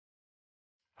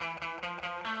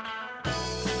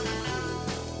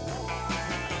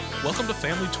Welcome to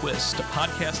Family Twist, a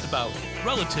podcast about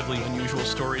relatively unusual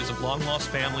stories of long-lost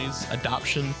families,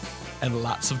 adoption, and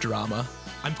lots of drama.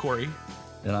 I'm Corey.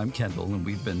 And I'm Kendall, and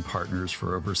we've been partners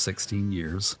for over 16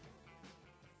 years.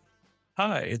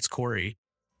 Hi, it's Corey.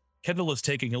 Kendall is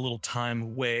taking a little time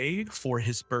away for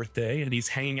his birthday, and he's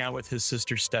hanging out with his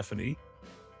sister Stephanie.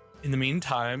 In the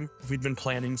meantime, we've been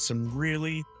planning some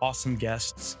really awesome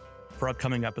guests for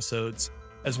upcoming episodes,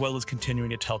 as well as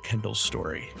continuing to tell Kendall's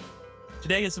story.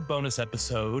 Today is a bonus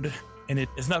episode, and it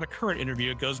is not a current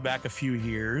interview. It goes back a few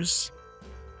years,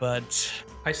 but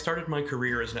I started my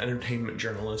career as an entertainment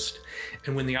journalist,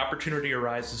 and when the opportunity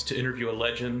arises to interview a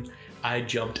legend, I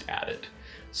jumped at it.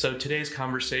 So today's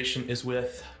conversation is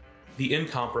with the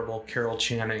incomparable Carol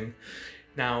Channing.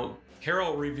 Now,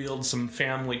 Carol revealed some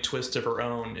family twists of her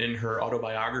own in her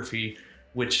autobiography,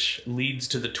 which leads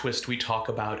to the twist we talk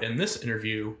about in this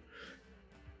interview.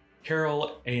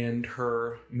 Carol and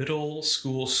her middle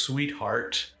school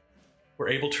sweetheart were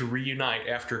able to reunite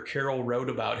after Carol wrote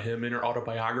about him in her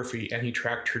autobiography and he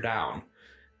tracked her down.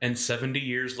 And 70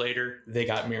 years later, they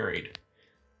got married.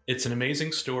 It's an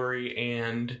amazing story,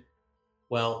 and,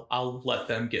 well, I'll let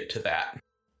them get to that.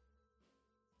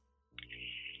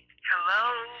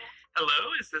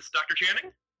 Hello, is this Dr. Channing?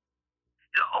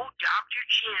 Oh, Dr.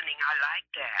 Channing, I like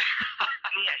that.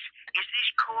 Yes. Is this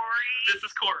Corey? This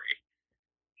is Corey.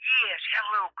 Yes,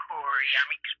 hello, Corey.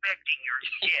 I'm expecting your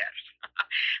yes.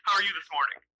 How are you this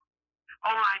morning?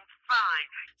 Oh, I'm fine.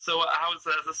 So how's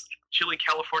this chilly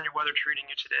California weather treating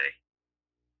you today?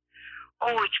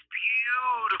 Oh, it's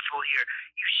beautiful here.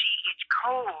 You see, it's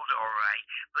cold, all right,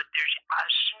 but there's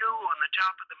snow on the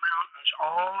top of the mountains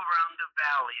all around the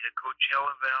valley, the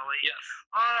Coachella Valley. Yes.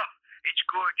 Oh, it's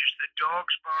gorgeous. The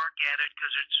dogs bark at it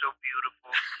because it's so beautiful.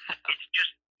 It's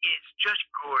just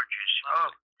gorgeous.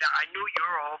 Oh, I knew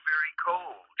you're all very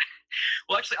cold.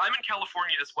 Well, actually, I'm in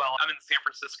California as well. I'm in the San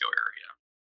Francisco area.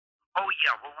 Oh,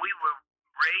 yeah, well, we were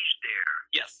raised there.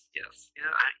 Yes. Yes,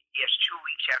 2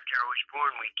 weeks after I was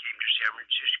born, we came to San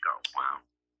Francisco. Wow.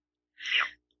 Yep.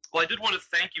 Well, I did want to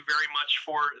thank you very much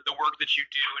for the work that you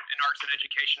do in arts and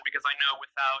education, because I know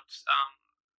without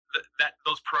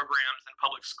those programs in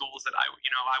public schools that I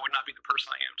would not be the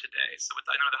person I am today. So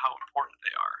I know how important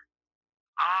they are.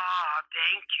 Ah,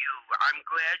 thank you. I'm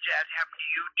glad that happened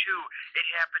to you, too. It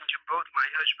happened to both my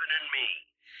husband and me.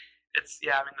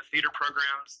 The theater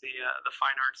programs, the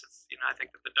fine arts, I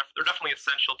think that they're definitely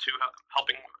essential to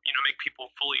helping, make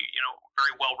people fully,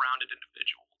 very well-rounded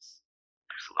individuals.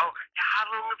 Absolutely. Oh, now how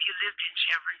long have you lived in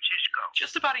San Francisco?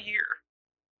 Just about a year.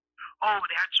 Oh,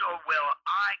 that's all. Well,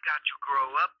 I got to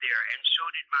grow up there, and so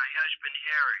did my husband,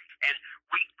 Harry. And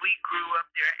we grew up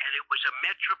there, and it was a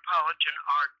metropolitan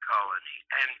art colony.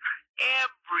 And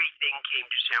everything came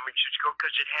to San Francisco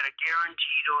because it had a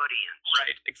guaranteed audience.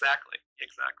 Right, exactly.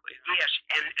 Yes,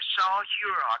 and Saul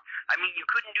Hurok. I mean, you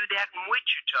couldn't do that in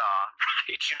Wichita.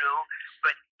 Right.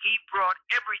 But he brought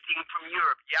everything from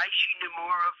Europe. Yaeshi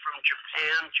Nomura from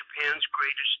Japan, Japan's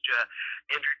greatest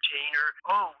entertainer.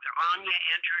 Oh, Anya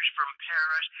Enters from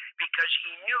Paris, because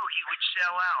he knew he would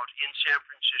sell out in San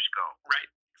Francisco. Right,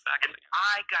 exactly. And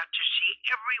I got to see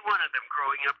every one of them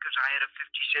growing up because I had a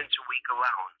 50 cents a week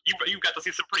allowance. You got to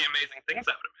see some pretty amazing things,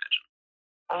 I would imagine.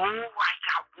 Oh, I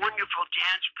got wonderful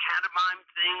dance pantomime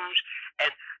things,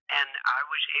 and I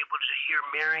was able to hear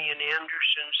Marian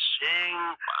Anderson sing.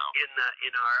 Wow.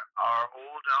 in our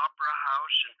old opera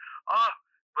house, and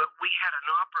but we had an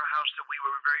opera house that we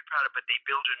were very proud of, but they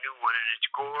built a new one, and it's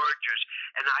gorgeous.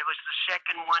 And I was the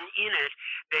second one in it.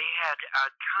 They had a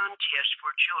contest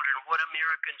for children, what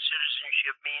American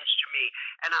citizenship means to me.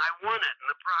 And I won it,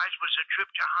 and the prize was a trip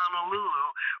to Honolulu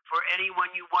for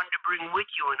anyone you wanted to bring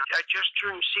with you. And I just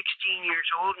turned 16 years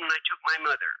old, and I took my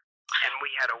mother. And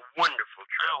we had a wonderful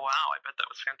trip. Oh, wow. I bet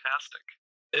that was fantastic.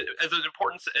 As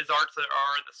important as arts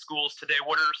are in the schools today,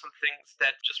 what are some things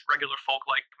that just regular folk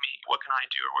like me, what can I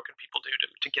do, or what can people do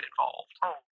to get involved?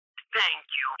 Oh, thank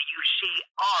you. You see,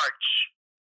 arts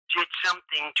did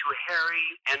something to Harry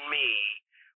and me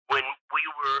when we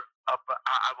were up.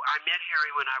 I met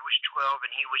Harry when I was 12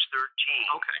 and he was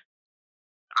 13. Okay.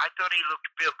 I thought he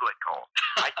looked biblical.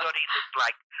 I thought he looked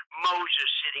like Moses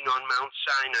sitting on Mount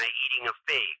Sinai eating a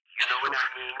fig. You know what I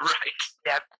mean? Right.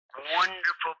 That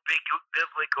wonderful big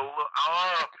biblical look.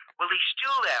 Oh, well, he's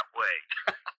still that way.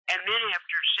 And then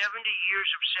after 70 years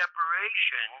of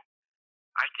separation,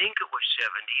 I think it was 70,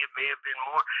 it may have been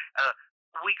more,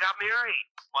 we got married.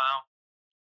 Wow.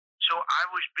 So I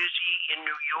was busy in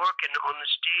New York and on the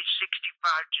stage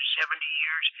 65 to 70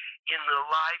 years in the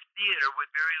live theater with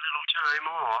very little time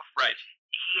off. Right.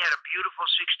 He had a beautiful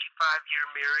 65-year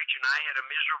marriage, and I had a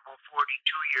miserable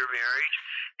 42-year marriage.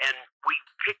 And we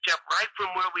picked up right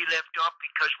from where we left off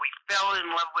because we fell in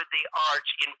love with the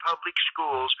arts in public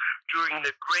schools during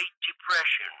the Great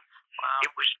Depression. Wow.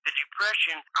 It was the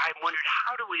Depression. I wondered,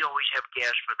 how do we always have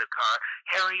gas for the car?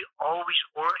 Harry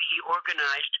he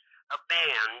organized a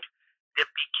band that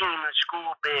became a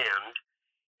school band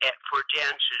for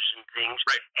dances and things.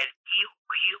 Right. And he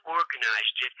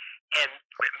organized it, and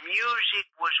music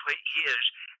was his,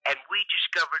 and we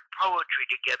discovered poetry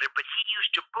together, but he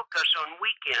used to book us on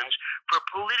weekends for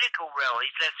political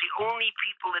rallies. That's the only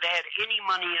people that had any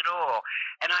money at all.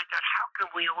 And I thought, how can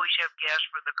we always have gas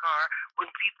for the car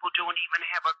when people don't even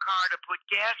have a car to put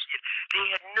gas in? They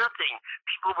had nothing.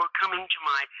 People were coming to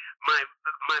my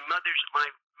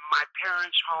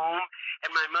parents' home,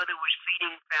 and my mother was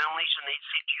feeding families, and they'd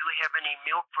say, do you have any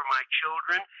milk for my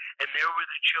children? And there were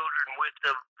the children with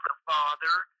the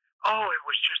father. Oh, it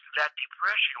was just, that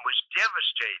depression was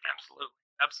devastating. Absolutely.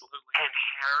 Absolutely. And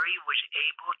Harry was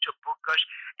able to book us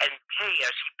and pay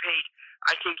us.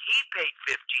 I think he paid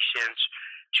 50 cents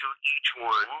to each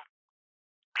one.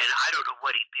 And I don't know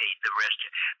what he paid, the rest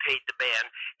paid the band,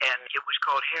 and it was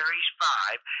called Harry's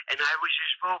Five, and I was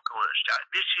his vocalist.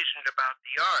 This isn't about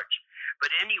the arts,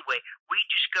 but anyway, we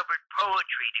discovered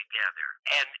poetry together,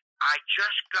 and I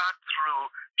just got through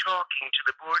talking to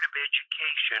the Board of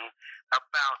Education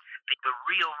about the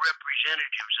real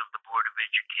representatives of the Board of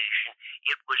Education.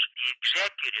 It was the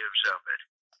executives of it,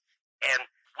 and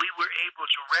we were able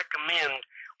to recommend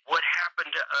what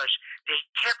happened to us. They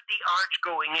kept the arts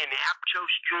going in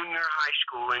Aptos Junior High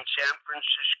School in San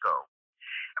Francisco.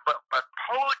 But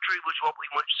poetry was what we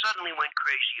suddenly went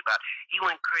crazy about. He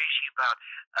went crazy about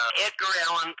Edgar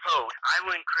Allan Poe. I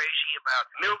went crazy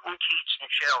about Milton Keats and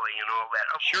Shelley and all that.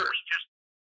 Sure.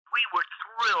 We were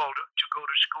thrilled to go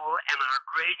to school, and our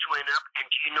grades went up. And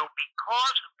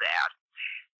because of that,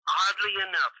 oddly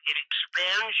enough, it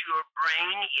expands your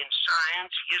brain in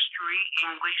science, history,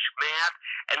 English, math,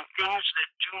 and things that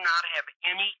do not have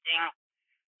anything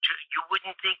you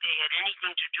wouldn't think they had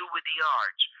anything to do with the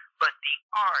arts. But the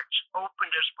arts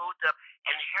opened us both up,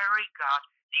 and Harry got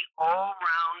the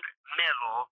all-round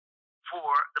medal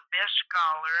for the best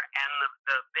scholar and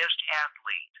the best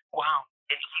athlete. Wow.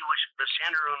 And he was the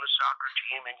center on the soccer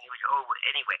team, and he was,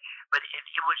 anyway. But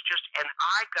it was just, and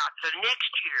I got the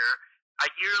next year, a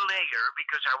year later,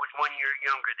 because I was 1 year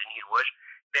younger than he was,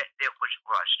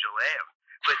 I still am.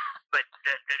 But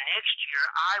the next year,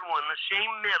 I won the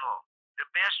same medal, the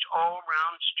best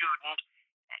all-round student,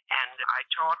 and I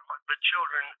taught the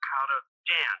children how to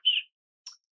dance.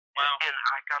 Wow. And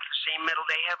I got the same medal.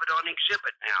 They have it on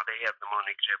exhibit now. They have them on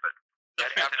exhibit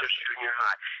at Aptos Junior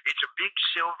High. It's a big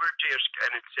silver disc,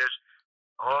 and it says,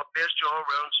 best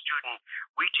all-round student.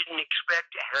 We didn't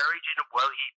expect it. Harry didn't.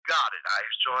 Well, he got it. I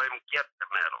saw him get the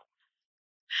medal.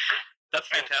 That's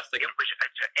fantastic.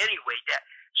 Anyway,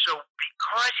 so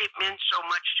because it meant so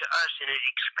much to us and it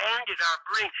expanded our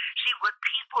brain. See, what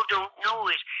people don't know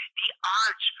is the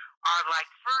arts are like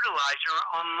fertilizer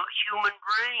on the human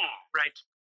brain. Right.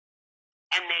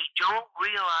 And they don't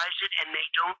realize it and they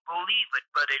don't believe it,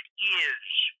 but it is.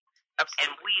 Absolutely.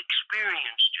 And we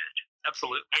experienced it.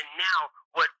 Absolutely. And now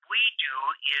what we do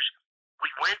is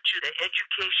we went to the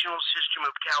educational system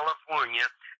of California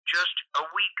just a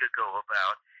week ago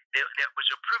about. That was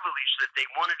a privilege that they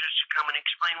wanted us to come and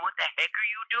explain, what the heck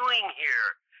are you doing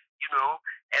here?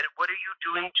 And what are you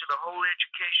doing to the whole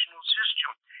educational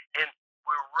system? And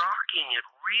we're rocking it,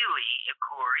 really,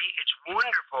 Corey. It's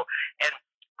wonderful. And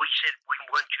we said we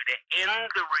want you to end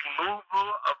the removal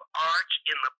of arts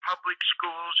in the public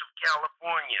schools of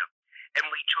California. And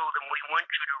we told them we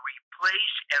want you to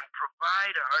replace and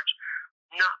provide arts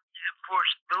not for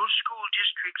those school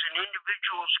districts and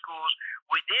individual schools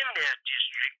within that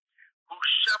district who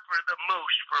suffer the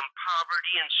most from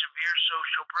poverty and severe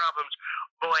social problems.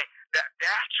 Boy,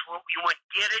 that's what we want.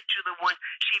 Get it to the one.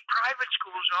 See, private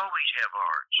schools always have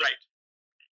arts. Right.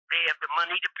 They have the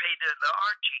money to pay the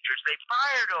art teachers. They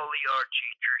fired all the art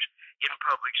teachers in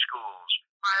public schools.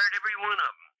 Fired every one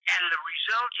of them. And the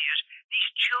result is these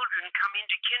children come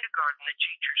into kindergarten, the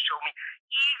teachers told me,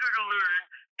 eager to learn,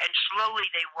 and slowly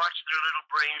they watch their little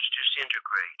brains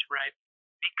disintegrate. Right.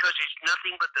 Because it's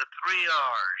nothing but the 3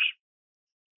 R's.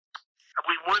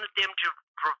 We wanted them to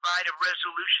provide a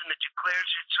resolution that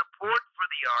declares its support for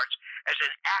the arts as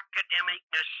an academic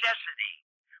necessity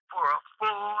for a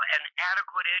full and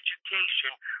adequate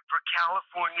education for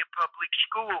California public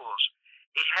schools.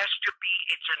 It has to be,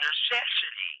 it's a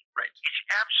necessity. Right. It's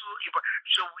absolutely important.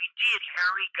 So we did.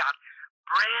 Harry got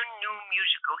brand new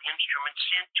musical instruments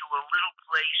sent to a little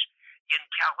place in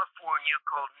California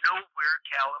called Nowhere,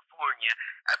 California,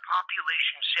 a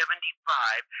population 75.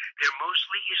 They're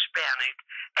mostly Hispanic,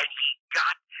 and he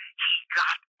got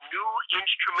new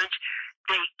instruments.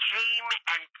 They came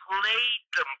and played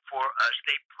them for us.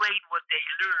 They played what they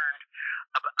learned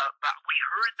about. We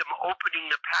heard them opening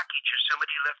the packages.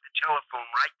 Somebody left the telephone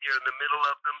right there in the middle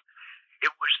of them.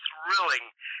 It was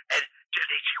thrilling. And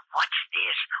they said, "What's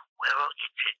this?" "Well,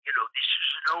 this is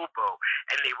an oboe."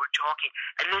 And they were talking.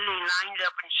 And then they lined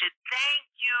up and said, "Thank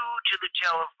you," to the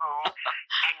telephone.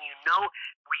 And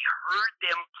we heard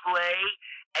them play,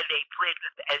 and they played.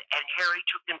 And Harry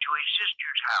took them to his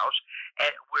sister's house,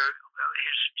 where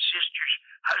his sister's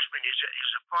husband is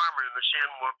a farmer in the San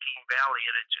Joaquin Valley.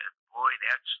 And it's boy,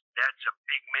 that's a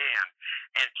big man.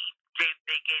 And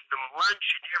they gave them lunch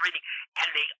and everything, and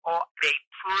they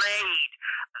played,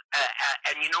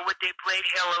 and you know what they played?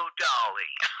 Hello,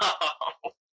 Dolly.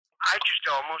 I just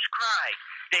almost cried.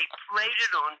 They played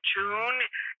it on tune,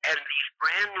 and these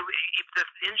brand new. If the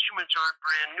instruments aren't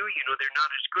brand new, they're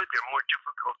not as good. They're more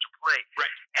difficult to play.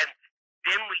 Right. And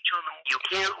then we told them, you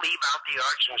can't leave out the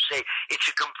arts and say it's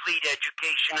a complete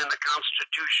education, and the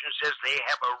Constitution says they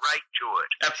have a right to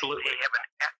it. Absolutely. They have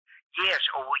Yes,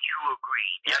 well, you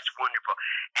agree. That's wonderful.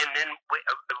 And then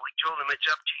we told them it's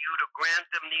up to you to grant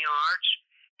them the arts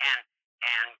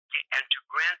and to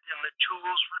grant them the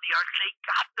tools for the arts. They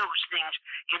got those things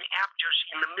in Aptos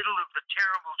in the middle of the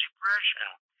terrible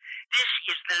Depression. This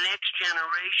is the next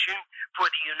generation for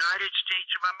the United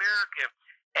States of America.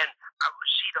 And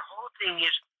see, the whole thing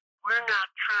is, we're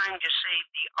not trying to save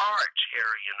the arts,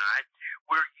 Harry and I.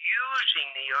 We're using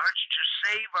the arts to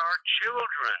save our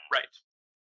children. Right.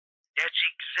 That's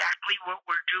exactly what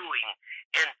we're doing.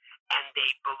 And they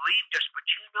believed us. But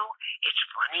it's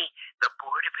funny, the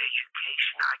Board of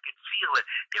Education, I could feel it.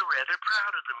 They're rather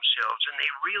proud of themselves. And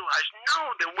they realize,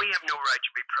 no, then we have no right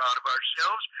to be proud of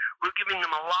ourselves. We're giving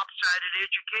them a lopsided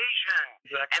education.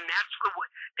 Exactly. And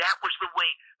that was the way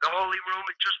the Holy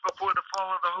Roman, just before the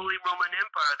fall of the Holy Roman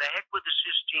Empire, the heck with the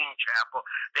Sistine Chapel,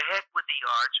 the heck with the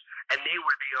arts, and they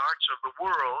were the arts of the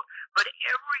world. But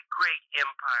every great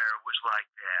empire was like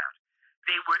that.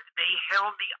 They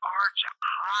held the arts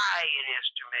high in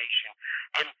estimation,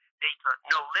 and they thought,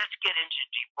 no, let's get into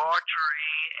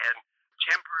debauchery and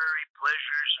temporary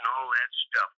pleasures and all that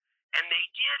stuff. And they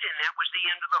did, and that was the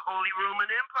end of the Holy Roman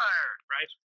Empire.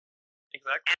 Right.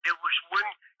 Exactly. And there was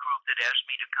one group that asked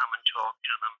me to come and talk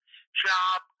to them,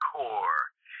 Job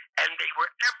Corps. And they were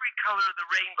every color of the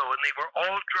rainbow, and they were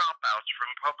all dropouts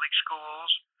from public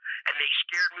schools. And they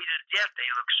scared me to death.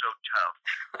 They looked so tough.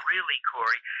 Really,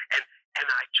 Corey. And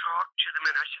I talked to them,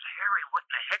 and I said, Harry, what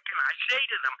the heck can I say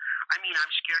to them? I mean,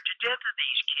 I'm scared to death of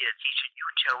these kids. He said, you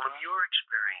tell them your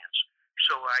experience.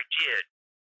 So I did.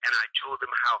 And I told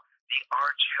them how the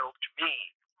arts helped me.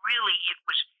 Really, it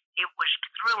was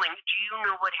thrilling. Do you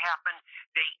know what happened?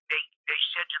 They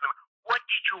said to them, what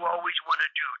did you always want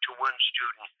to do, to one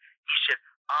student? He said,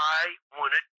 I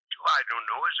don't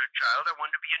know, as a child, I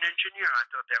wanted to be an engineer. I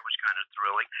thought that was kind of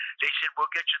thrilling. They said, we'll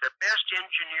get you the best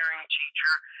engineering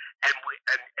teacher, and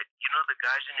the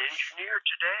guy's an engineer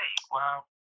today. Wow.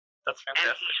 That's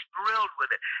fantastic. And he's thrilled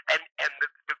with it. And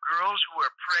the girls who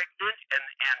are pregnant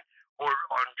or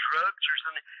on drugs or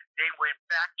something, they went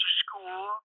back to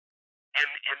school, and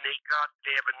they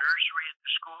have a nursery at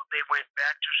the school. They went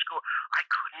back to school. I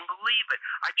couldn't believe it.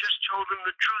 I just told them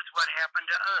the truth, what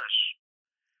happened to us.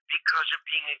 Because of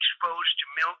being exposed to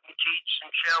Milton Keats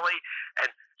and Shelley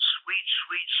and sweet,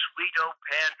 sweet, sweet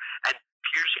Open and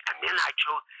Pierce. And then I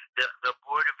told the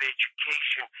Board of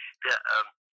Education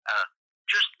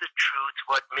just the truth,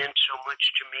 what meant so much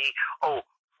to me. Oh,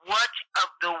 what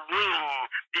of the wing?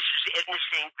 This is Edna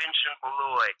St. Vincent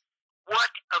Malloy.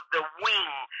 What of the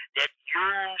wing that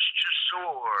yearns to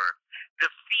soar?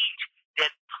 The feet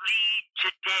that plead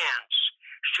to dance?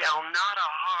 Shall not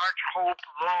a heart hope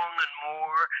long and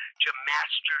more to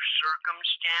master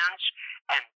circumstance?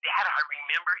 And that I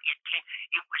remember,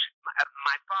 it was,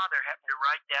 my father happened to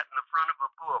write that in the front of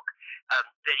a book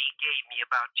that he gave me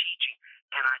about teaching.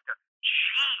 And I thought,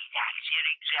 gee, that's it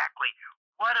exactly.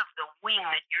 What of the wing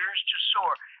that yearns to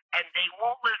soar? And they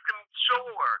won't let them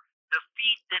soar. The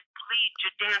feet that plead to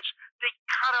dance, they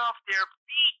cut off their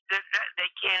feet.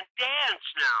 They can't dance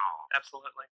now.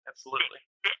 Absolutely. Absolutely.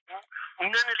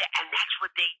 None of that. And that's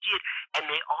what they did.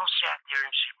 And they all sat there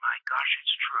and said, my gosh,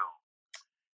 it's true.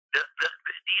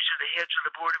 These are the heads of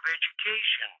the Board of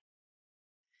Education.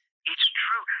 It's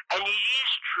true, and it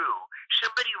is true.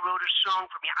 Somebody wrote a song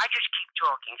for me. I just keep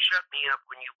talking. Shut me up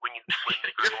when you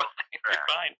You're fine. You're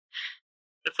fine.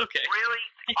 It's okay. Really?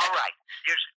 Yeah. All right.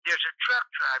 There's a truck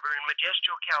driver in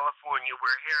Modesto, California,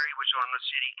 where Harry was on the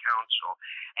city council,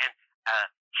 and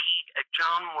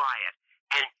John Wyatt,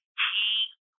 and he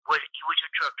was a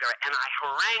truck driver, and I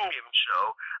harangued him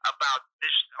so about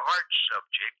this art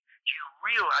subject. Do you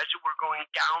realize that we're going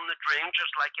down the drain just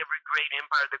like every great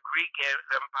empire, the Greek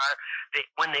Empire?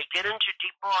 When they get into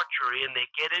debauchery and they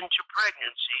get into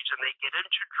pregnancies and they get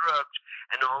into drugs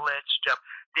and all that stuff,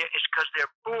 it's because they're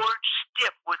bored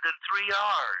stiff with the 3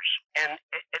 R's. And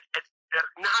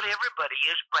not everybody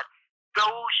is, but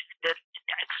those that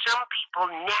some people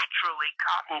naturally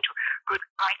cotton to. But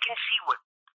I can see where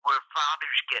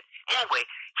fathers get. Anyway,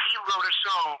 he wrote a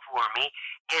song for me,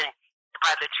 and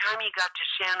by the time he got to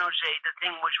San Jose, the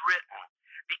thing was written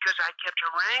because I kept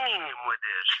haranguing him with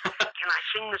this. Can I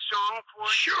sing the song for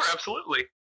you? Sure, absolutely.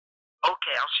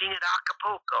 Okay, I'll sing it a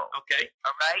cappella. Okay.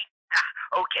 All right?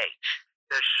 Okay.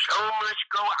 The show must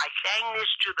go. I sang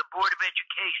this to the Board of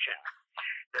Education.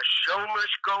 The show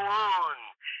must go on.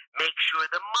 Make sure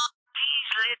the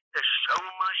marquee's lit. The show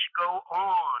must go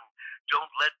on. Don't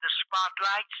let the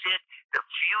spotlight sit. The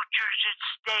future's at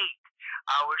stake.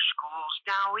 Our schools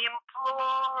now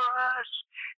implore us.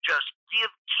 Just give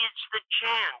kids the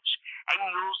chance, and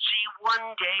you'll see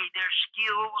one day their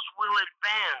skills will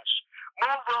advance.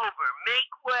 Move over,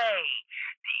 make way.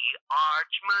 The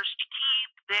arts must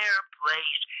keep their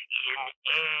place in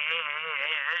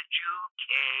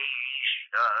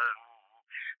education.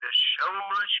 The show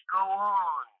must go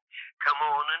on. Come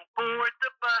on and board the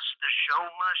bus, the show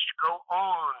must go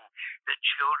on. The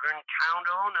children count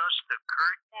on us, the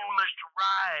curtain must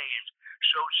rise.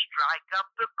 So strike up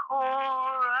the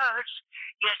chorus.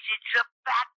 Yes, it's a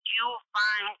fact you'll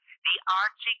find. The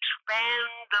arts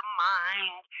expand the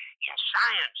mind. In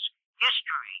science,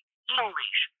 history,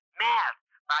 English, math,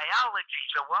 biology,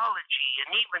 zoology,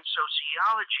 and even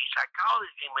sociology,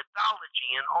 psychology, mythology,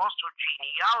 and also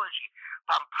genealogy.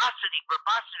 Pomposity,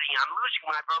 verbosity, I'm losing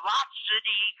my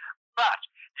velocity, but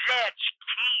let's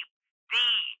keep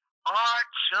the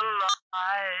arts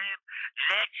alive.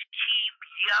 Let's keep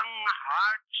young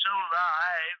hearts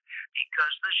alive,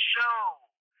 because the show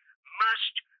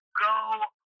must go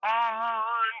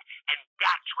on. And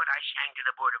that's what I sang to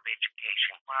the Board of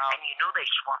Education. Wow. And you know they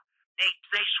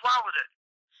swallowed it.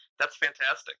 That's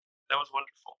fantastic. That was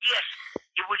wonderful. Yes,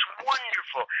 it was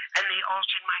wonderful. And they all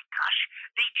said, my gosh,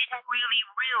 they didn't really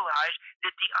realize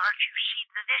that the arts, you see,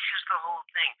 this is the whole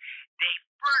thing. They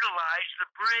fertilize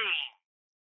the brain.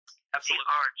 Absolutely.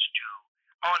 The arts do.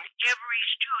 On every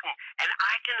student. And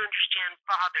I can understand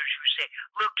fathers who say,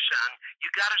 look, son,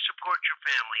 you got to support your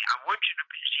family. I want you to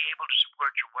be able to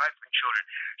support your wife and children.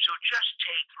 So just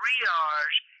take 3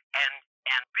 R's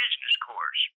and business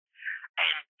course.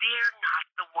 And they're not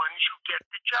the ones who get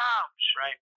the jobs.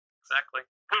 Right. Exactly.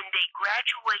 When they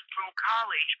graduate from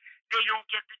college, they don't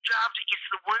get the jobs. It's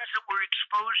the ones that were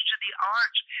exposed to the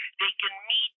arts. They can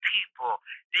meet people.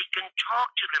 They can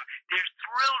talk to them. They're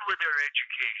thrilled with their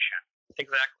education.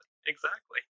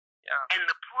 Exactly. Yeah. And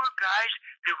the poor guys,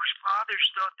 whose fathers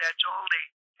thought that's all they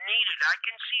needed. I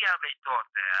can see how they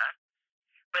thought that.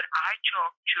 But I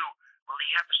talked to, well, he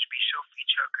happens to be Sophie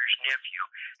Tucker's nephew,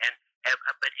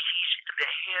 but he's the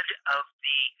head of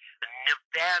the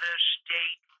Nevada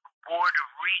State Board of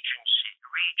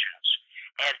Regents,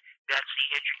 and that's the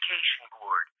education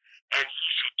board. And he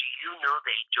said, do you know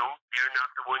they're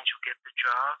not the ones who get the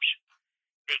jobs?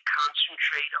 They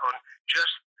concentrate on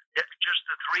just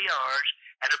the 3 R's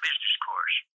and a business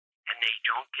course, and they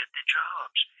don't get the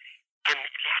jobs. And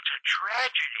that's a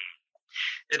tragedy.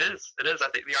 It is. I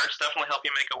think the arts definitely help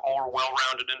you make a more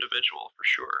well-rounded individual, for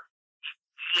sure.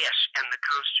 Yes, and the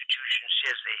Constitution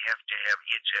says they have to have.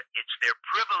 It's their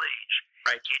privilege.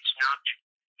 Right. It's not.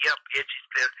 Yep.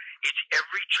 It's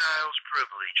every child's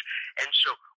privilege. And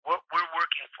so what we're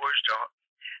working for is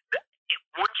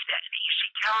you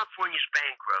see, California's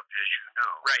bankrupt, as you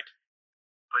know. Right.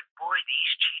 But boy,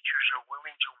 these teachers are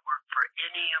willing to work for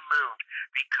any amount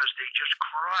because they just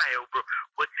cry over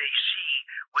what they see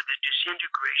with the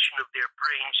disintegration of their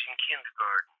brains in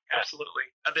kindergarten.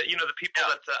 Absolutely. The people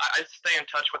that I stay in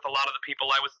touch with a lot of the people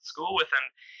I was at school with, and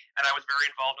I was very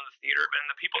involved in the theater.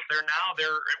 And the people they're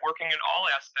working in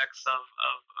all aspects of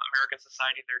American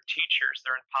society. They're teachers.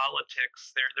 They're in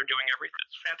politics. They're doing everything.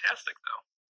 It's fantastic, though.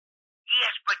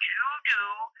 Yes, but you do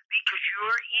because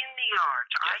you're in the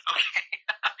arts. Yes, okay.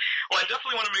 Well, I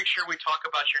definitely want to make sure we talk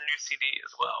about your new CD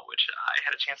as well, which I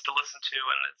had a chance to listen to,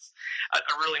 and it's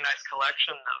a really nice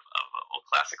collection of old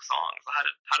classic songs. How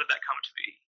did that come to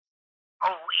be?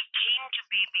 Oh, it came to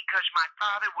be because my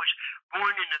father was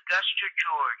born in Augusta,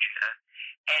 Georgia,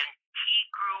 and he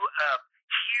grew up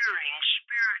hearing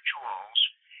spirituals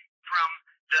from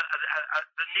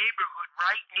the neighborhood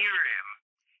right near him,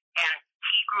 and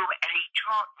he grew and he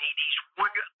taught me these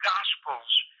gospel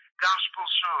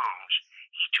songs.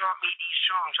 He taught me these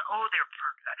songs. Oh, they're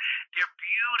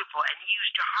beautiful, and he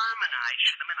used to harmonize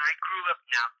them. And I grew up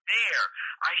now there.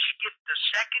 I skipped the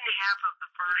second half of the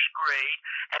first grade,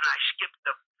 and I skipped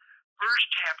the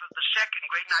first half of the second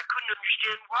grade, and I couldn't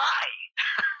understand why.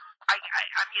 I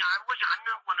mean, I'm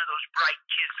not one of those bright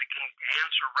kids that can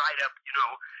answer right up,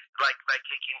 like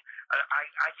they can.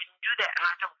 I didn't do that, and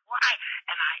I thought, why?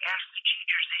 And I asked the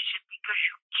teachers. They said, because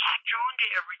you catch on to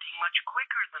everything much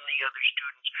quicker than the other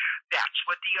students. That's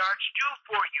what the arts do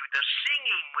for you. The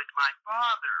singing with my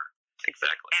father.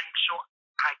 Exactly. And so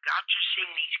I got to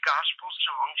sing these gospel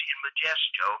songs in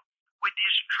Modesto with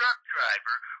this truck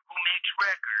driver who makes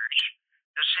records,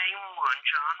 the same one,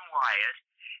 John Wyatt,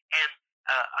 and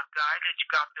a guy that's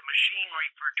got the machinery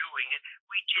for doing it.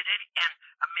 We did it, and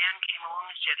a man came along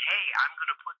and said, hey, I'm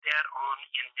going to put that on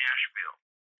in Nashville.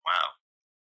 Wow.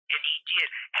 And he did.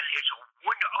 And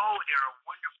there are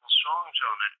wonderful songs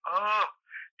on it. Oh,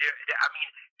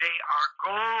 they are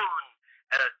gone.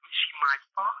 See, my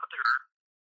father,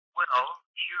 well,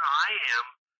 here I am,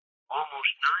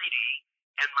 almost 90,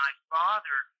 and my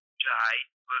father died.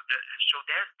 So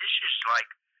this is like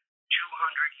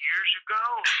 200 years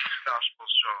ago, gospel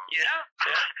song. Yeah.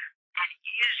 It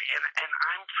is, and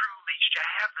I'm privileged to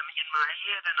have them in my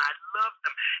head, and I love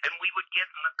them. And we would get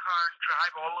in the car and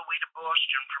drive all the way to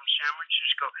Boston from San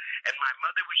Francisco, and my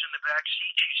mother was in the back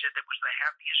seat. She said that was the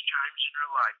happiest times in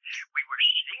her life. We were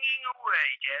singing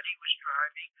away. Daddy was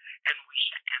driving, and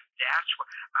that's what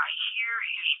I hear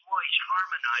his voice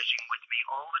harmonizing with me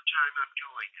all the time I'm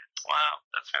doing it. Wow,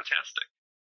 that's fantastic.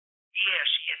 Yes,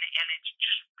 and it's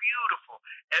just beautiful.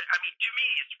 I mean, to me,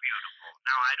 it's beautiful.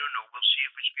 Now, I don't know. We'll see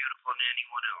if it's beautiful to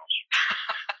anyone else.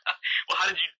 Well,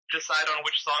 how did you decide on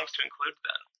which songs to include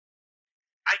then?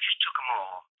 I just took them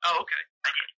all. Oh, okay.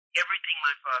 I did everything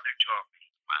my father taught me.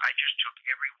 I just took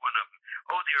every one of them.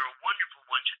 Oh, there are wonderful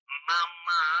ones.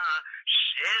 Mama,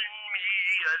 send me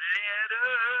a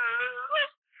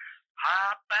letter.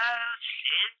 Papa,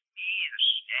 send me a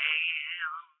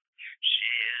stamp.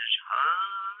 Says,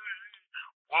 hon,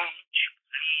 won't you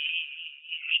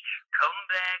please come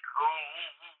back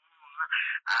home?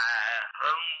 I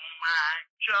hung my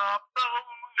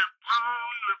jawbone upon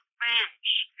the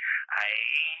fence. I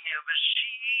ain't never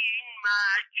seen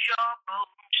my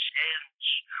jawbone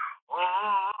since.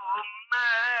 Oh,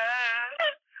 my,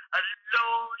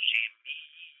 lordy me,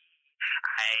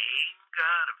 I ain't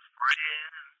got a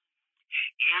friend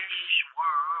in this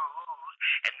world.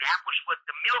 And that was what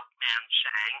the milkman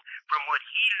sang from what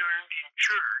he learned in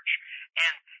church.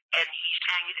 And he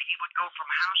sang it, he would go from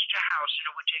house to house, and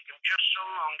it would take him just so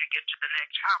long to get to the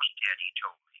next house, Daddy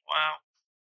told me. Wow.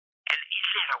 And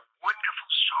isn't that a wonderful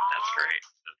song? That's great.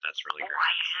 That's really great. Oh,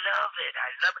 I love it.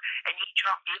 And he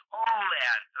taught me all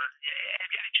that.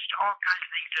 Just all kinds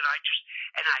of things that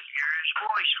and I hear his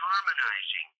voice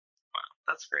harmonizing. Wow,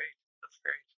 that's great. That's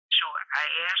great. So I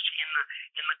asked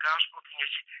in the gospel thing, I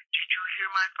said, did you hear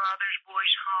my father's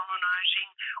voice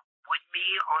harmonizing with me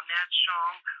on that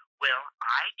song? Well,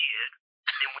 I did.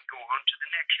 Then we go on to the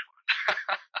next one.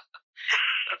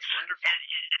 That's wonderful.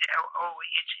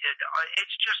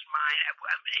 It's just mine.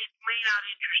 It may not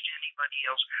interest anybody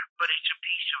else, but it's a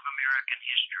piece of American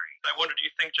history. I wonder, do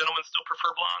you think gentlemen still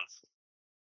prefer blondes?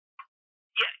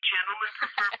 Yeah, gentlemen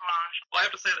prefer blondes. Well, I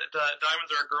have to say that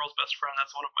Diamonds Are a Girl's Best Friend,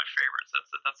 that's one of my favorites.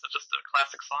 That's just a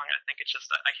classic song. I think it's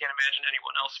just, I can't imagine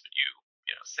anyone else but you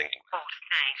singing that. Oh,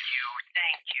 thank you.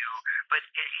 But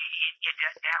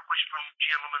that was from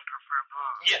Gentlemen Prefer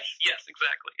Blondes. Yes,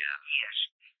 exactly, yeah. Yes,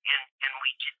 and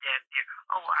we did that there.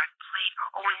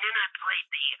 And then I played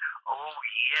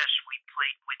we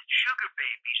played with Sugar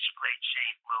Babies, played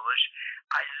St. Louis.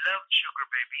 I love Sugar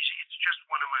Babies. It's just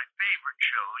one of my favorite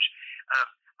shows.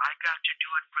 I got to do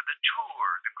it for the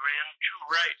tour, the grand tour.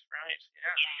 Right,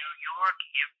 yeah. In New York,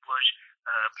 it was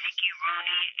Mickey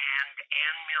Rooney and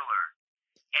Ann Miller.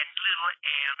 And little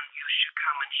Ann used to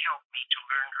come and help me to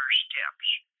learn her steps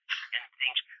and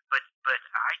things. But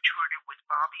I toured it with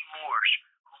Bobby Morse,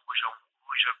 who was a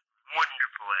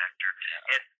wonderful actor.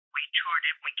 Yeah. And we toured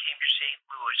it. We came to St.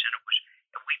 Louis, and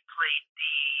we played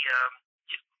the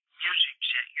music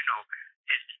set.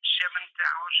 7,000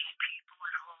 people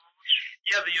at home.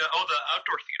 Yeah, the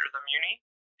outdoor theater, the Muni.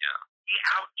 Yeah.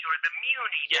 The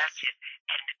Muni. Yes. That's it.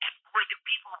 And boy, the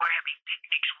people were having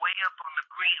picnics way up on the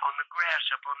green, on the grass,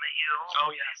 up on the hill.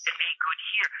 Oh, yes. And they could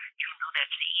hear. You know,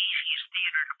 that's the easiest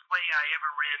theater to play I ever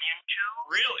ran into.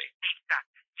 Really? They've got,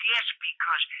 yes,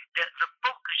 because the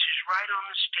focus is right on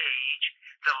the stage.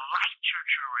 The lights are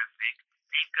terrific.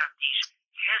 They've got these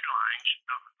headlines,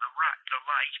 the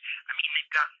lights. I mean,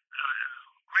 they've got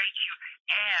great hue,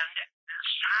 and the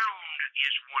sound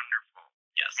is wonderful.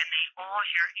 Yes. And they all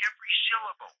hear every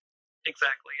syllable.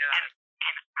 Exactly, yeah.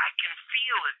 And I can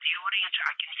feel it. The audience,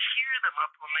 I can hear them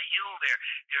up on the hill there.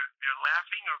 They're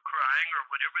laughing or crying or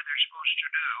whatever they're supposed to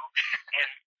do. And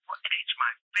it's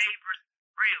my favorite,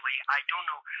 really. I don't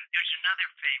know. There's another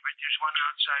favorite. There's one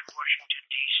outside Washington,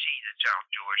 D.C. that's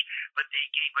outdoors. But they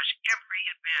gave us every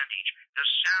advantage. The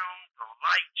sound, the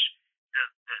lights,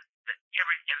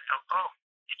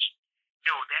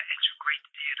 it's a great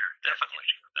theater.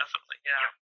 Definitely, yeah.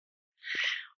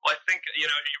 Well, I think, you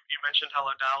mentioned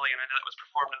Hello Dolly, and I know that was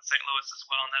performed in St. Louis as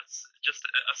well, and that's just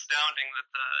astounding that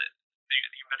the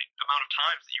amount of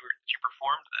times that you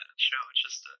performed that show. It's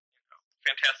just a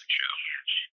fantastic show.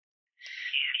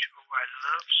 Yes. Oh, I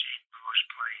love St. Louis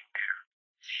playing there.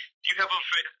 Do you have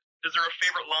is there a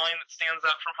favorite line that stands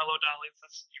out from Hello Dolly,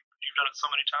 since you've done it so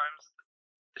many times,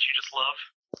 that you just love?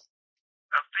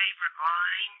 A favorite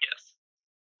line? Yes.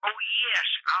 Oh, yes,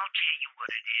 I'll tell you what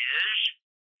it is.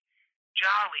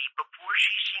 Dolly, before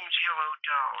she sings Hello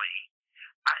Dolly,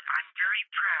 I'm very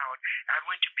proud. I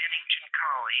went to Bennington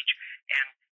College,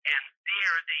 and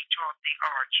there they taught the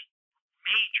arts,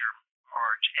 major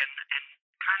arts, and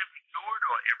kind of ignored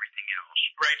everything else.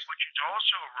 Right. Which is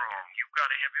also wrong. You've got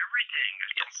to have everything, a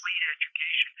complete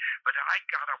education. But I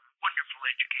got a wonderful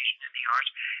education in the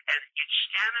arts, and it's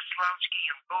Stanislavski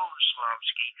and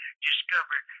Boleslavsky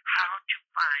discovered how to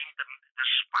find the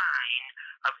spine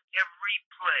of every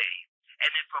play.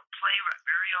 And if a playwright,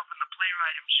 very often the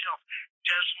playwright himself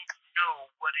doesn't know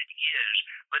what it is,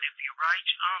 but if he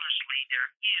writes honestly, there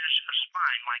is a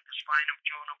spine, like the spine of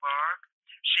Joan of Arc,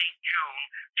 St. Joan.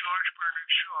 George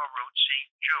Bernard Shaw wrote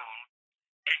St. Joan,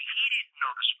 and he didn't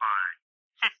know the spine,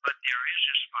 but there is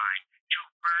a spine. To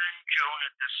burn Joan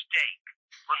at the stake.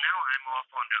 Well, now I'm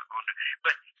off onto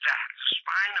but the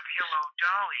spine of Hello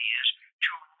Dolly is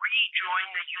to rejoin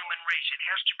the human race. It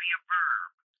has to be a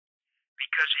verb,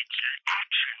 because it's an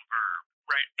action verb.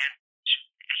 Right. And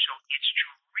so it's to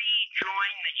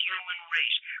rejoin the human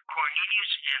race.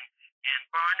 Cornelius and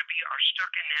Barnaby are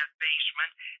stuck in that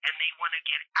basement, and they want to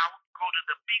get out, go to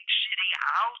the big city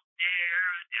out there.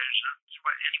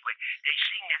 Anyway, they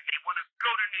sing that, and they want to go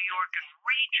to New York and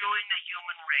rejoin the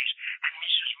human race. And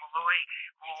Mrs. Malloy,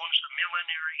 who owns the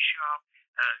millinery shop,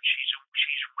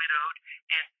 she's widowed,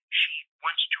 and she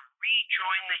wants to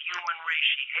rejoin the human race.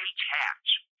 She hates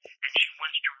hats, and she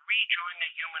wants to rejoin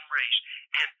the human race.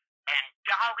 And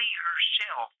Dolly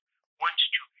herself wants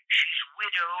to. She's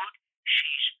widowed.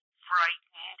 She's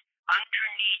frightened.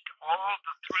 Underneath all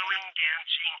the thrilling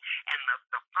dancing and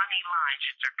the funny lines,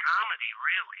 it's a comedy,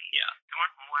 really. Yeah.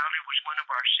 Thornton Wilder was one of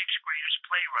our 6 greatest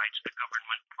playwrights, the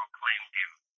government proclaimed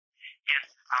him. And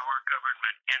our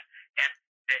government. And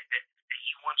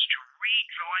he wants to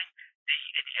rejoin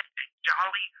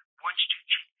Dolly wants to.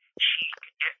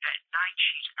 At night,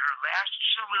 her last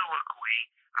soliloquy.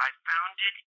 I found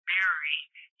it buried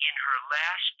in her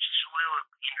last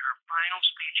soliloquy, in her final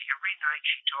speech. Every night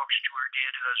she talks to her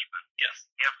dead husband, Yes.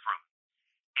 Ephraim,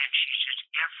 and she says,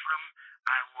 "Ephraim,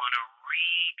 I want to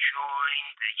rejoin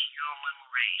the human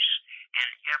race, and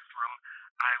Ephraim,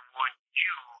 I want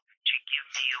you to give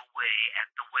me away at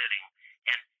the wedding."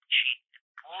 And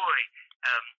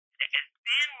and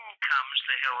then comes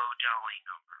the Hello Dolly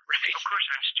number. Right. Of course,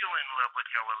 I'm still in love with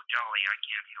Hello Dolly. I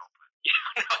can't help it.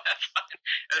 Yeah, no, that's fine.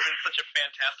 It's been such a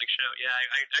fantastic show. Yeah,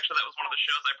 I actually, that was one of the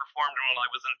shows I performed when I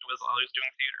was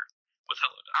doing theater. Was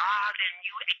Hello Dolly. Then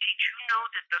did you know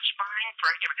that the spine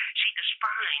the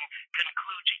spine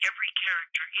concludes every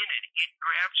character in it. It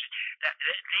grabs it.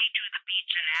 They do the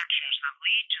beats and actions that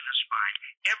lead to the spine.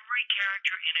 Every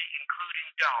character in it, including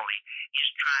Dolly, is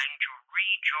trying to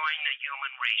rejoin the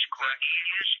human race.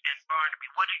 Cornelius and Barnaby.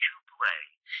 What did you play?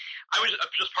 I was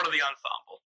just part of the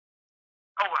ensemble.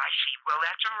 Oh, I see. Well,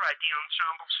 that's all right. The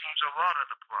ensemble sings a lot of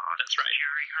the plot. That's right.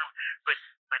 Jerry Herman.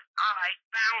 But I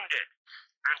found it.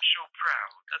 I'm so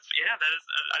proud. That is.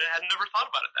 I had never thought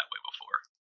about it that way before.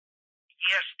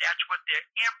 Yes, that's what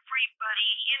everybody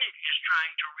in it is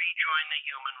trying to rejoin the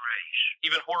human race.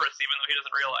 Even Horace, even though he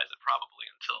doesn't realize it probably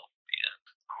until the end.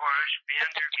 Horace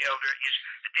Vandergelder is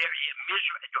there.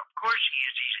 Of course he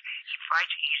is. He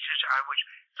fights. He says, I was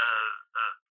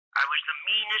the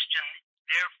meanest and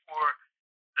therefore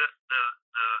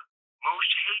the most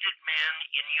hated hated man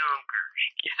in Yonkers.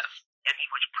 Yes. And he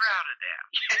was proud of that.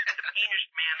 The meanest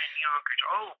man in Yonkers.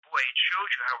 Oh, boy, it shows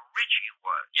you how rich he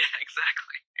was. Yeah,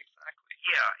 exactly.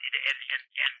 Yeah,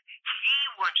 and he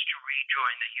wants to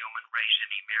rejoin the human race, and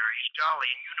he marries Dolly,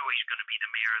 and you know he's going to be the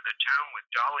mayor of the town with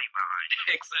Dolly behind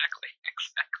him. Exactly.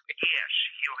 Yes,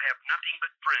 he'll have nothing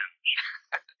but friends.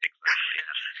 Exactly.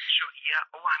 Yes. So, yeah,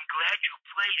 I'm glad you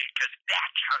played it, because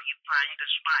that's how you find the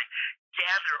spine.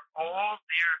 Gather all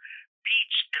their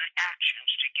beats and actions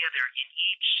together in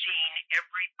each scene,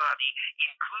 everybody,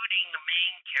 including the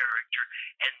main character,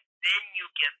 and then you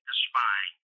get the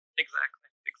spine. Exactly.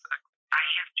 I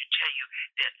have to tell you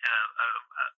that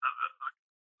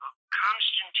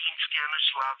Konstantin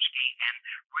Stanislavski and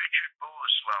Richard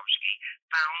Boleslavsky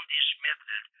found this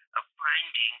method of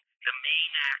finding the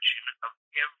main action of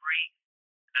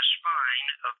the spine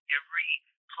of every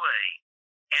play.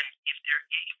 And if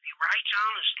he writes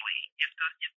honestly, if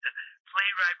the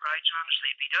playwright writes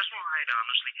honestly, if he doesn't write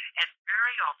honestly, and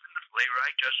very often the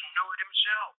playwright doesn't know it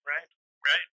himself. Right.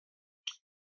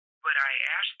 But I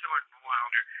asked Thornton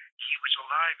Wilder, he was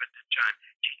alive at the time,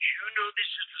 did you know this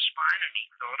is the spine? And he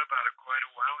thought about it quite a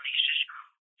while, and he says,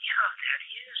 yeah, that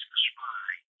is the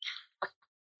spine.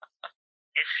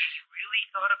 And he really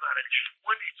thought about it.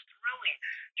 It's thrilling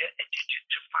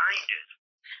to find it.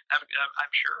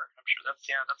 I'm sure. That's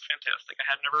fantastic. I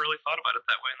had never really thought about it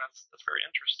that way, and that's very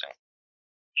interesting.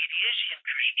 It is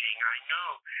interesting, I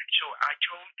know. So I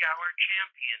told Gower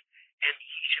Champion, and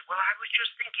he said, well, I was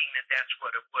just thinking that that's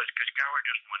what it was, because Gower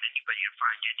doesn't want anybody to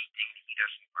find anything that he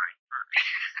doesn't find first.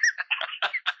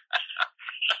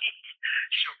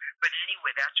 But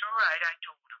anyway, that's all right, I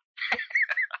told him.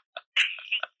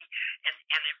 and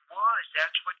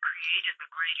that's what created the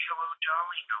great Hello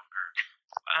Dolly number.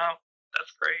 Wow,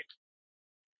 that's great.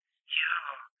 Yeah,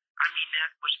 I mean,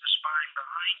 that was the spine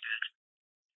behind it.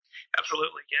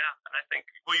 Absolutely, yeah. And I think,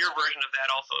 well, your version of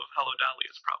that also of Hello Dolly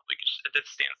is probably, it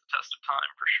stands the test of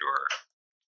time for sure.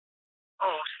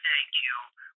 Oh, thank you.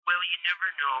 Well, you never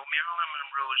know. Marilyn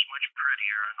Monroe is much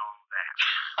prettier and all that.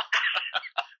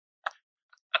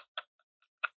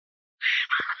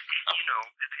 You know,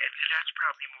 that's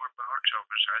probably more box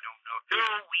office. I don't know.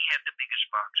 No, we had the biggest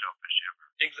box office ever.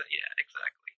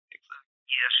 Exactly.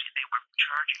 Yes, they were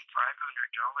charging $500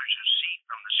 a seat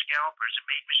from the scalpers. It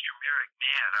made Mr. Merrick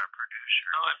mad, our producer.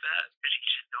 Oh, I bet. Because he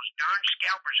said, those darn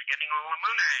scalpers are getting all the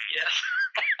money. Yes.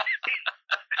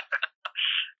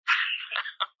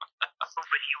 Oh,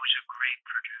 but he was a great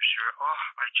producer. Oh,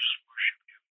 I just worship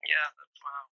him. Yeah, that's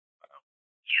wow.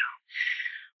 Yeah.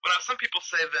 Well, now, some people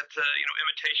say that,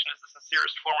 imitation is the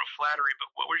sincerest form of flattery,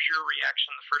 but what was your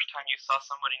reaction the first time you saw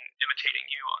somebody imitating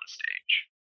you on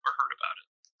stage or heard about it?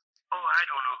 Oh, I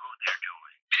don't know who they're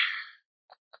doing.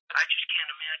 I just can't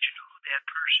imagine who that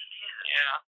person is.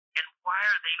 Yeah. And why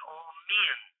are they all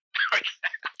men? I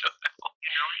don't know.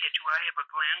 You know, do I have a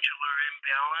glandular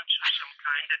imbalance of some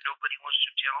kind that nobody wants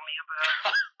to tell me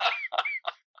about?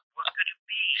 What could it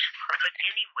be? But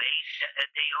anyway,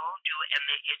 they all do it, and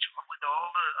it's with all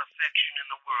the affection in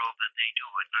the world that they do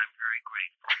it, and I'm very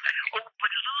grateful. Oh,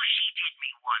 but Lucy did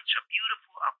me once. A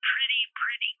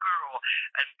pretty girl,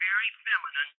 and very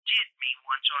feminine, did me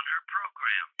once on her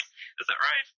program. Is that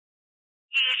right?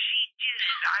 Yes, she did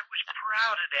it. I was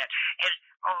proud of that. And,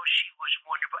 oh, she was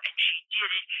wonderful. And she did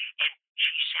it, and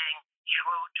she sang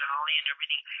Hello, Dolly, and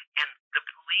everything. And the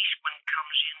policeman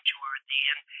comes into her at the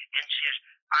end and says,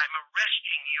 I'm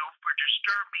arresting you for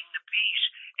disturbing the peace.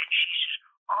 And she says,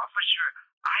 Officer,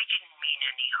 I didn't mean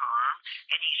any harm.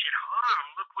 And he said, harm?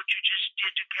 Look what you just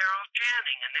did to Carol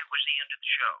Channing. And that was the end of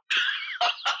the show.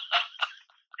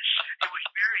 It was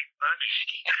very funny.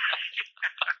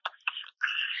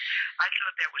 I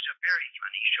thought that was a very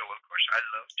funny show. Of course, I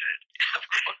loved it. Of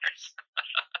course.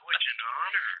 Oh, it's an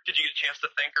honor. Did you get a chance to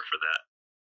thank her for that?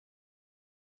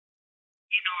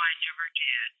 You know, I never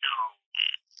did. No.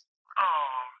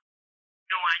 Oh.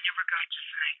 No, I never got to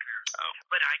thank her. Oh.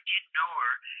 But I did know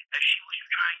her as she was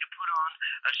trying to put on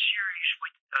a series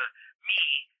with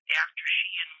me after she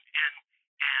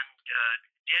and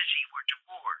Desi were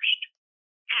divorced.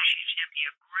 And she sent me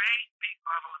a great big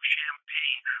bottle of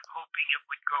champagne, hoping it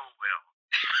would go well.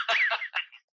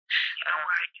 You know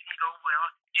why it didn't go well?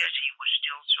 Desi was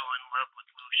still so in love with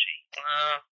Lucy.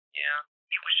 Yeah.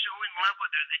 He was so in love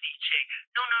with her that he'd say,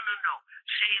 no,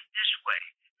 say it this way.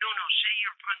 No, say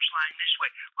your punchline this way.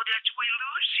 Well, that's the way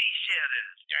Lucy said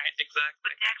it. Right,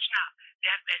 exactly. But that's not,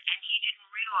 and he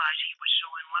didn't realize he was so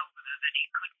in love with her that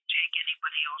he couldn't take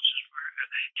anybody else's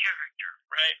character.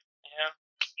 Right, yeah.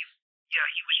 Yeah,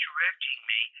 he was directing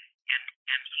me,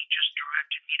 and he just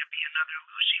directed me to be another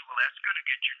Lucy. Well, that's going to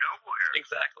get you nowhere.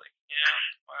 Exactly. Yeah.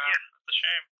 Wow. Yeah. That's a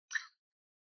shame.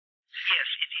 Yes,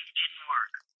 it didn't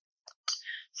work.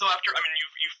 So after,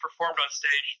 you've performed on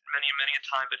stage many a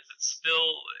time, but is it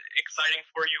still exciting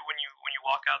for you when you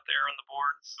walk out there on the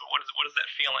boards? So what is that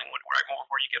feeling right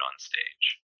before you get on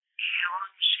stage?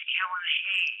 Helen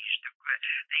Hayes,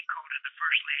 they called her the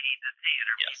first lady of the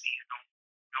theater. Yes. Maybe you don't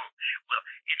know. Well,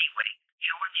 anyway,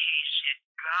 Helen Hayes said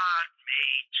God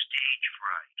made stage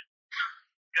fright.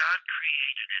 God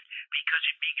created it because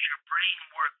it makes your brain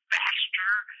work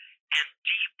faster and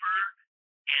deeper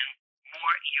and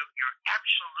more. You're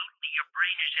absolutely, your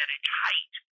brain is at its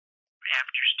height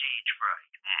after stage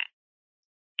fright.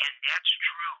 And that's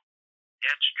true.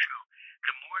 That's true.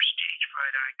 The more stage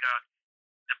fright I got,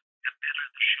 the better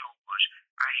the show was.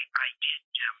 I did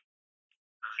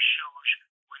shows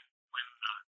when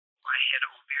I had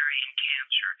ovarian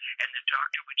cancer, and the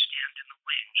doctor would stand in the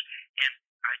wings, and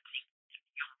I think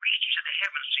you reach to the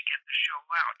heavens to get the show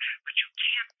out, but you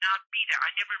can't not be there.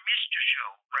 I never missed a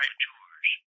show on the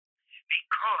tours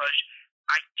because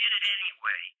I did it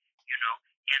anyway,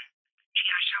 and gee,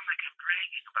 I sound like I'm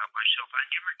bragging about myself. I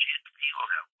never did feel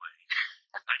that way.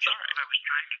 I just thought I was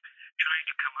trying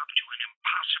to come up to an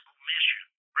impossible mission.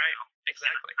 Right,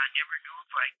 exactly. I never knew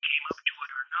if I came up to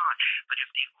it or not. But if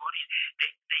the audience,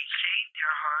 they saved their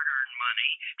hard-earned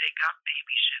money, they got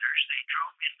babysitters, they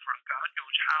drove in from God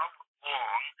knows how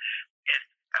long,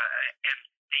 and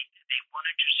they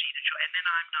wanted to see the show. And then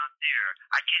I'm not there.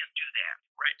 I can't do that.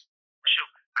 Right. So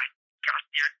I got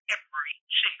there every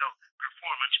single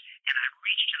performance, and I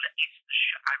reached to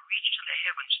the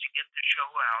heavens to get the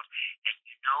show out. And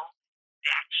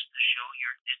that's the show.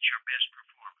 It's your best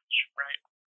performance. Right.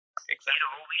 Exactly. It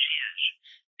always is.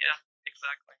 Yeah,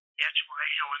 exactly. That's why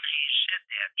Helen Hayes said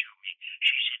that to me.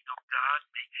 She said, "No, God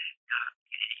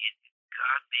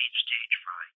made stage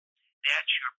fright.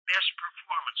 That's your best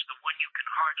performance, the one you can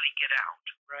hardly get out."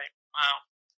 Right. Wow.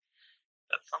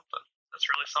 That's something. That's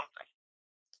really something.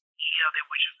 Yeah, there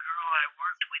was a girl I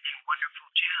worked with in Wonderful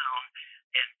Town,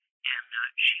 and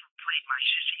she played my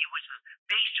sister. It was the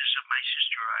basis of my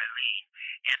sister Eileen,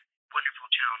 and Wonderful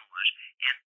Town was,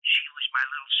 and she was my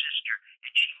little sister,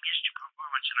 and she missed a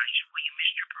performance, and I said, "Well, you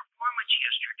missed your performance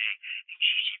yesterday," and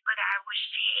she said, "But I was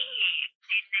sick.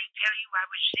 Didn't they tell you I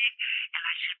was sick?" And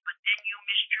I said, "But then you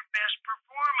missed your best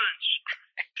performance.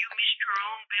 You missed your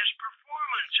own best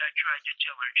performance." I tried to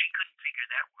tell her, and she couldn't figure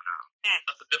that one out.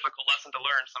 That's a difficult lesson to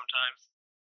learn sometimes.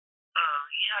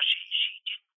 Yeah, she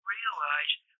didn't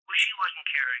realize. Well, she wasn't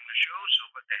carrying the show, so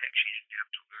what the heck, she didn't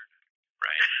have to learn it.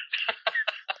 Right.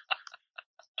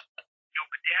 No,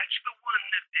 but that's the one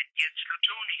that gets the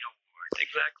Tony Award.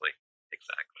 Exactly.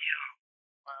 Yeah.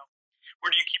 Wow.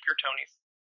 Where do you keep your Tonys?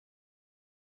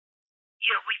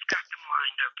 Yeah, we've got them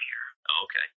lined up here. Oh,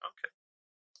 okay.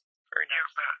 Very nice. There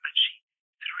are about, let's see,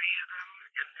 3 of them,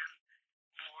 and then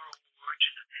more awards.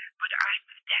 But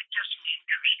that doesn't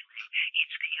interest me.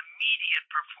 It's the immediate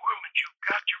performance. You've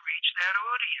got to reach that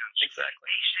audience. Exactly.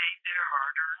 They save their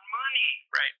hard-earned money.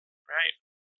 Right.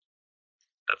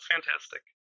 That's fantastic.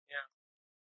 Yeah.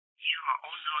 Yeah,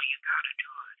 oh no, you got to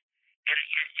do it.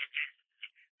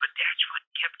 But that's what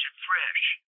kept it fresh,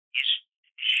 is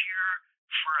sheer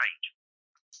fright.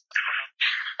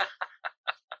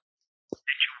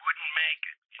 That you wouldn't make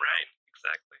it. Right,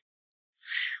 exactly.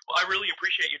 Well, I really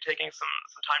appreciate you taking some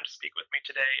time to speak with me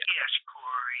today. Yes,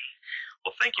 Corey.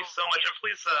 Well, thank you so much, and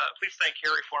please thank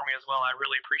Harry for me as well. I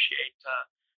really appreciate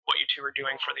what you two are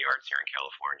doing for the arts here in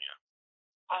California.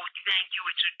 Oh, thank you.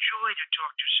 It's a joy to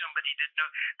talk to somebody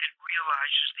that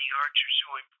realizes the arts are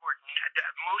so important.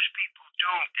 Most people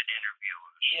don't that interview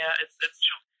us. Yeah, it's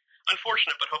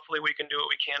unfortunate, but hopefully we can do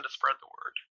what we can to spread the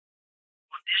word.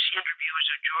 Well, this interview is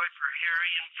a joy for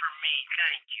Harry and for me.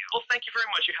 Thank you. Well, thank you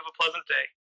very much. You have a pleasant day.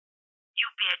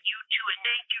 You bet. You too. And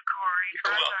thank you, Corey.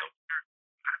 You're welcome.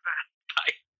 Bye-bye.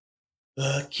 Bye.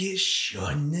 A kiss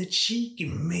on the cheek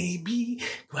may be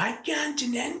quite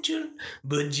continental,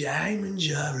 but diamonds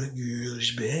are a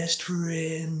girl's best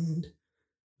friend.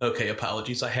 Okay,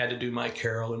 apologies. I had to do my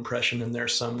Carol impression in there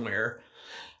somewhere.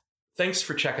 Thanks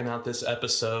for checking out this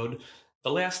episode.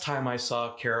 The last time I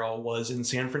saw Carol was in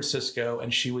San Francisco,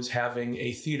 and she was having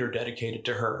a theater dedicated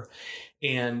to her.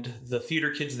 And the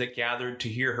theater kids that gathered to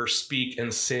hear her speak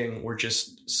and sing were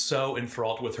just so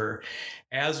enthralled with her,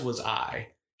 as was I.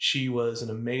 She was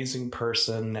an amazing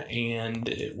person, and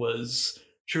it was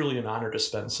truly an honor to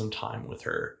spend some time with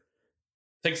her.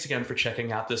 Thanks again for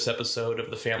checking out this episode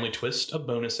of The Family Twist, a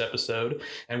bonus episode,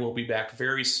 and we'll be back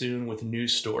very soon with new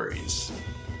stories.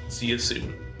 See you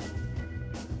soon.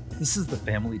 This is the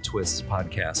Family Twist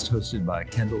podcast hosted by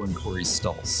Kendall and Corey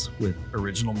Stultz, with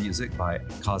original music by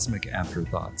Cosmic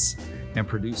Afterthoughts, and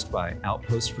produced by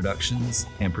Outpost Productions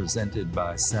and presented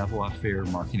by Savoir Faire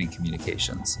Marketing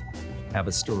Communications. Have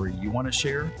a story you want to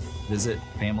share? Visit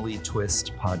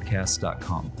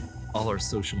FamilyTwistPodcast.com. All our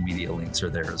social media links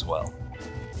are there as well.